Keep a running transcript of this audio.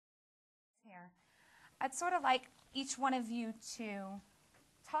I'd sort of like each one of you to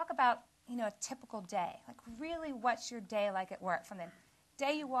talk about, a typical day. Like really what's your day like at work from the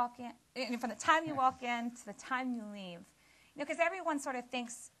day you walk in, from the time you walk in to the time you leave. Because everyone sort of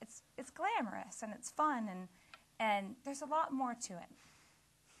thinks it's glamorous and it's fun and there's a lot more to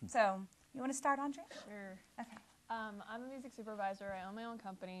it. So, you want to start, Andre? Sure. Okay. I'm a music supervisor. I own my own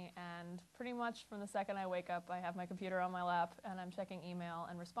company, and pretty much from the second I wake up, I have my computer on my lap, and I'm checking email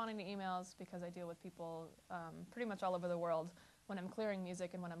and responding to emails because I deal with people pretty much all over the world when I'm clearing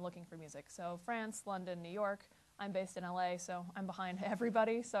music and when I'm looking for music. So France, London, New York. I'm based in LA, so I'm behind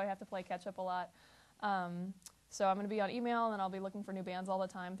everybody, so I have to play catch-up a lot. So I'm going to be on email, and I'll be looking for new bands all the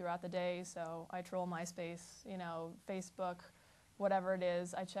time throughout the day. So I troll MySpace, Facebook, whatever it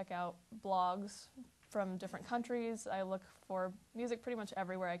is. I check out blogs from different countries. I look for music pretty much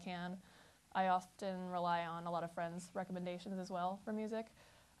everywhere I can. I often rely on a lot of friends' recommendations as well for music,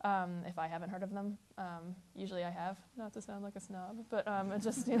 if I haven't heard of them. Usually I have, not to sound like a snob, but it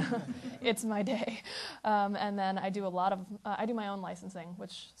just, it's my day. And then I do I do my own licensing,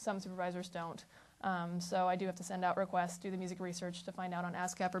 which some supervisors don't. So I do have to send out requests, do the music research to find out on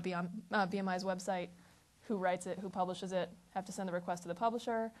ASCAP or BMI's website who writes it, who publishes it, have to send the request to the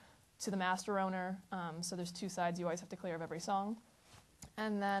publisher, to the master owner. So there's two sides you always have to clear of every song.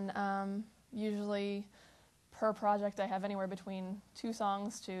 And then usually per project I have anywhere between 2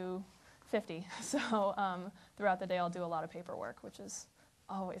 songs to 50. So throughout the day I'll do a lot of paperwork, which is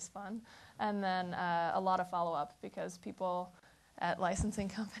always fun. And then a lot of follow-up because people at licensing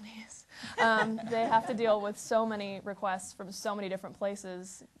companies, they have to deal with so many requests from so many different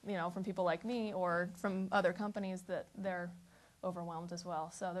places, from people like me or from other companies that they're overwhelmed as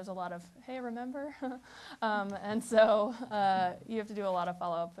well. So there's a lot of, hey, remember? And so you have to do a lot of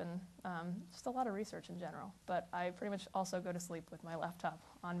follow-up and just a lot of research in general. But I pretty much also go to sleep with my laptop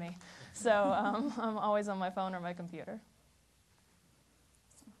on me. So I'm always on my phone or my computer.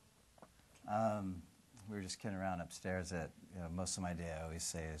 We were just kidding around upstairs that most of my day I always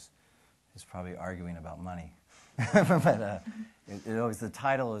say is probably arguing about money. But it always, the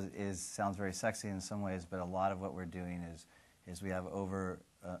title sounds very sexy in some ways, but a lot of what we're doing is we have over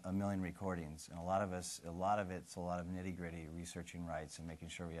a million recordings, and a lot of it's a lot of nitty-gritty researching rights and making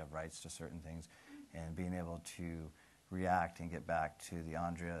sure we have rights to certain things and being able to react and get back to the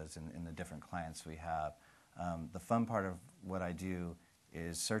Andreas and the different clients we have. The fun part of what I do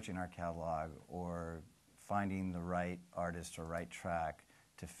is searching our catalog or finding the right artist or right track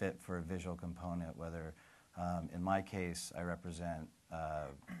to fit for a visual component, whether, in my case, I represent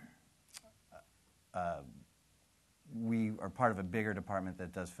we are part of a bigger department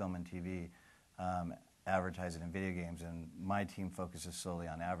that does film and TV, advertising and video games, and my team focuses solely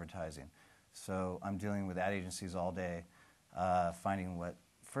on advertising. So I'm dealing with ad agencies all day, finding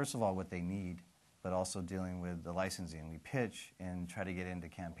first of all, what they need, but also dealing with the licensing. We pitch and try to get into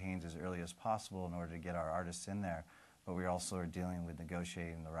campaigns as early as possible in order to get our artists in there, but we also are dealing with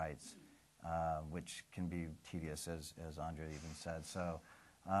negotiating the rights, which can be tedious, as Andre even said. So.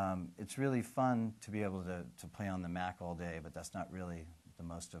 It's really fun to be able to play on the Mac all day, but that's not really the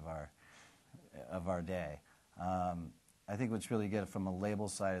most of our day. I think what's really good from a label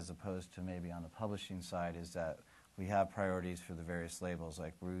side as opposed to maybe on the publishing side is that we have priorities for the various labels.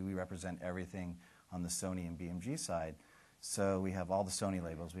 Like we represent everything on the Sony and BMG side. So we have all the Sony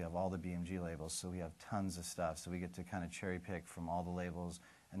labels, we have all the BMG labels, so we have tons of stuff. So we get to kind of cherry pick from all the labels,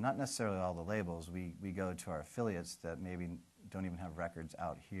 and not necessarily all the labels. We go to our affiliates that maybe don't even have records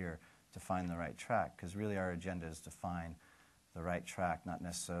out here to find the right track, because really our agenda is to find the right track, not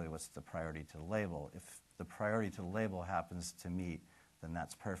necessarily what's the priority to the label. If the priority to the label happens to meet, then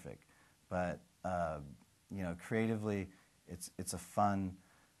that's perfect. But creatively, it's a fun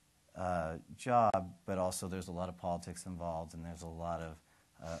job, but also there's a lot of politics involved, and there's a lot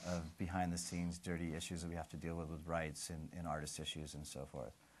of behind-the-scenes dirty issues that we have to deal with rights and artist issues and so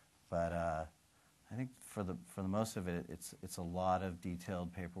forth. But I think for the most of it, it's a lot of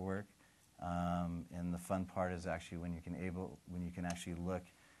detailed paperwork, and the fun part is actually when you can actually look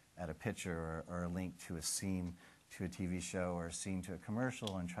at a picture or a link to a scene to a TV show or a scene to a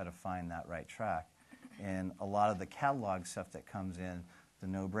commercial and try to find that right track. And a lot of the catalog stuff that comes in, the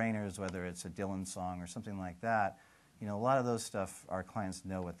no-brainers, whether it's a Dylan song or something like that, a lot of those stuff our clients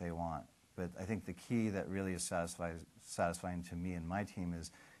know what they want. But I think the key that really is satisfying to me and my team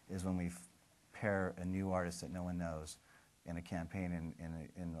is when we pair a new artist that no one knows in a campaign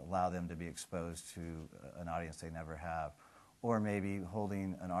and allow them to be exposed to an audience they never have. Or maybe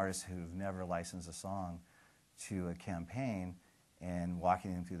holding an artist who've never licensed a song to a campaign and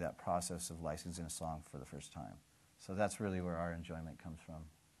walking them through that process of licensing a song for the first time. So that's really where our enjoyment comes from.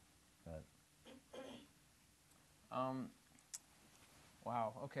 But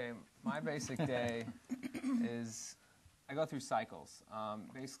Wow. Okay. My basic day is I go through cycles.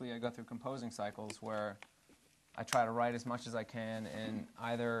 Basically, I go through composing cycles where I try to write as much as I can in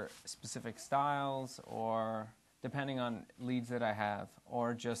either specific styles or depending on leads that I have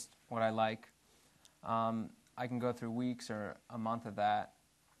or just what I like. I can go through weeks or a month of that,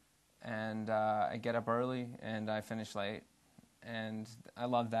 and I get up early and I finish late, and I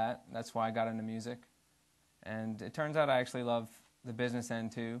love that. That's why I got into music. And it turns out I actually love the business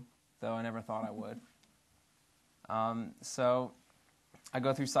end too, though I never thought I would. So I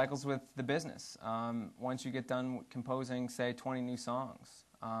go through cycles with the business. Once you get done composing, say, 20 new songs,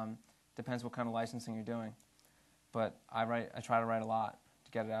 depends what kind of licensing you're doing. But I try to write a lot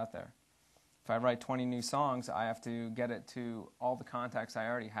to get it out there. If I write 20 new songs, I have to get it to all the contacts I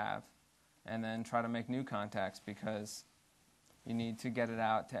already have and then try to make new contacts because you need to get it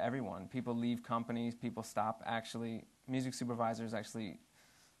out to everyone. People leave companies, people stop actually, music supervisors actually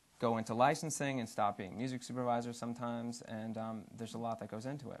go into licensing and stop being music supervisors sometimes, and there's a lot that goes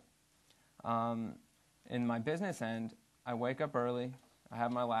into it. In my business end, I wake up early, I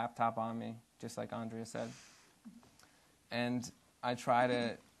have my laptop on me, just like Andrea said, and I try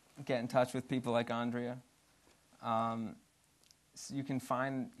to get in touch with people like Andrea. So you can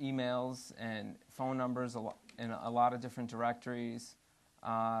find emails and phone numbers in a lot of different directories,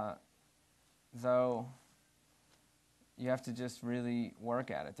 though you have to just really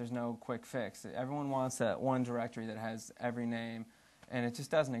work at it. There's no quick fix. Everyone wants that one directory that has every name, and it just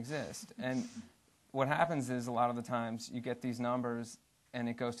doesn't exist. And what happens is a lot of the times you get these numbers, and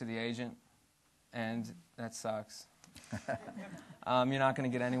it goes to the agent, and that sucks. You're not going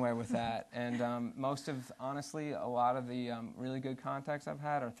to get anywhere with that. And honestly, a lot of the really good contacts I've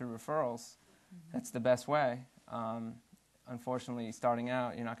had are through referrals. That's the best way. Unfortunately, starting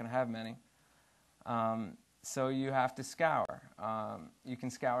out, you're not going to have many. So you have to scour. You can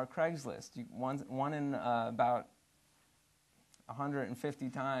scour Craigslist. One in about 150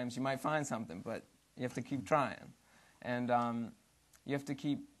 times, you might find something, but you have to keep trying. And you have to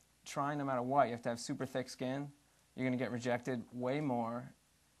keep trying no matter what. You have to have super thick skin. You're going to get rejected way more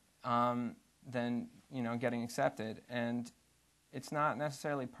than getting accepted. And it's not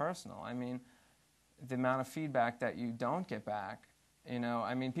necessarily personal. I mean, the amount of feedback that you don't get back,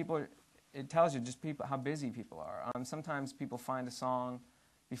 people. It tells you just how busy people are. Sometimes people find a song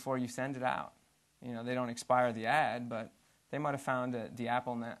before you send it out. They don't expire the ad, but they might have found the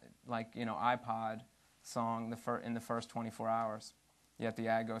Apple iPod song in the first 24 hours. Yet the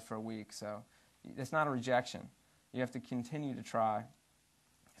ad goes for a week, so it's not a rejection. You have to continue to try.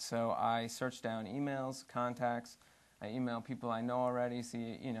 So I search down emails, contacts. I email people I know already,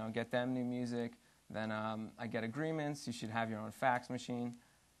 get them new music. Then I get agreements. You should have your own fax machine.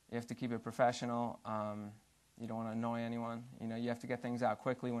 You have to keep it professional. You don't want to annoy anyone. You have to get things out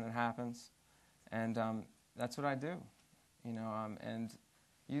quickly when it happens. And that's what I do. And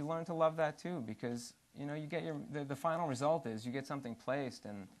you learn to love that too because, you get the final result is you get something placed.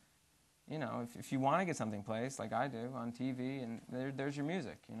 And, if you want to get something placed, like I do on TV, and there's your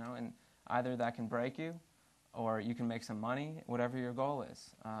music, and either that can break you or you can make some money, whatever your goal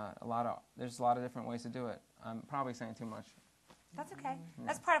is. There's a lot of different ways to do it. I'm probably saying too much. That's okay.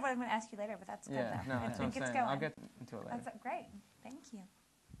 That's part of what I'm going to ask you later, but that's good. Yeah, no, that's what I'm saying. I'll get into it later. That's great. Thank you.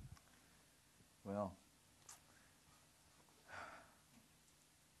 Well,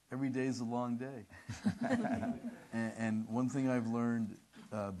 every day is a long day. and one thing I've learned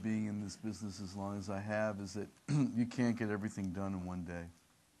being in this business as long as I have is that you can't get everything done in one day.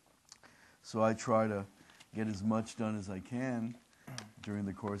 So I try to get as much done as I can during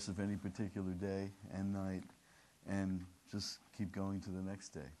the course of any particular day and night, and just keep going to the next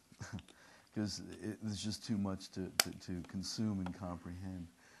day because there's just too much to consume and comprehend.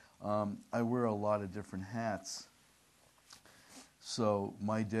 I wear a lot of different hats, so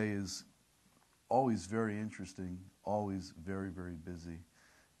my day is always very interesting, always very, very busy.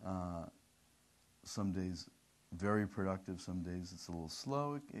 Some days very productive, some days it's a little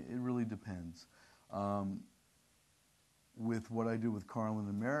slow. It really depends. With what I do with Carlin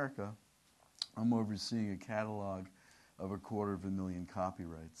America, I'm overseeing a catalog of 250,000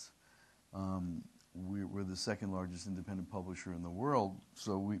 copyrights. We're the second largest independent publisher in the world,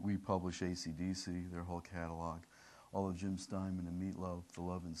 so we publish AC/DC, their whole catalog, all of Jim Steinman and Meatloaf, The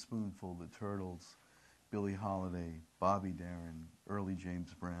Love and Spoonful, The Turtles, Billie Holiday, Bobby Darin, early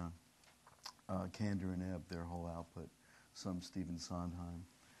James Brown, Kander and Ebb, their whole output, some Stephen Sondheim.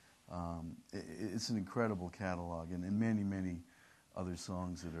 It's an incredible catalog, and many, many other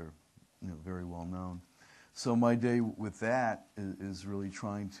songs that are very well known. So my day with that is really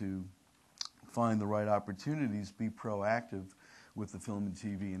trying to find the right opportunities, be proactive with the film and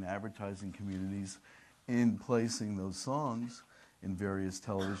TV and advertising communities in placing those songs in various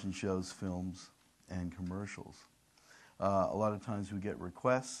television shows, films, and commercials. A lot of times we get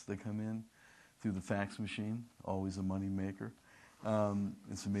requests that come in through the fax machine, always a money maker.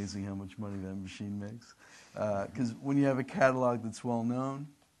 It's amazing how much money that machine makes. Because when you have a catalog that's well known,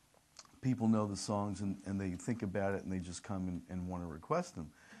 people know the songs and they think about it and they just come and want to request them.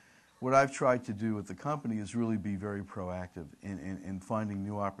 What I've tried to do with the company is really be very proactive in finding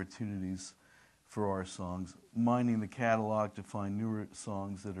new opportunities for our songs, mining the catalog to find newer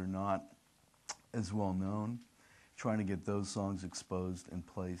songs that are not as well known, trying to get those songs exposed and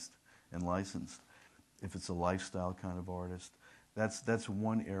placed and licensed. If it's a lifestyle kind of artist, that's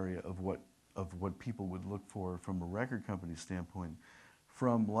one area of what people would look for from a record company standpoint.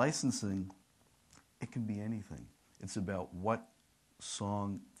 From licensing, it can be anything. It's about what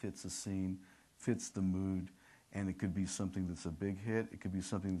song fits a scene, fits the mood, and it could be something that's a big hit. It could be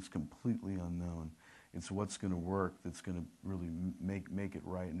something that's completely unknown. It's what's going to work that's going to really make it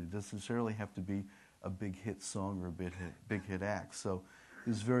right, and it doesn't necessarily have to be a big hit song or a big hit act. So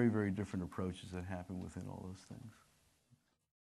there's very, very different approaches that happen within all those things.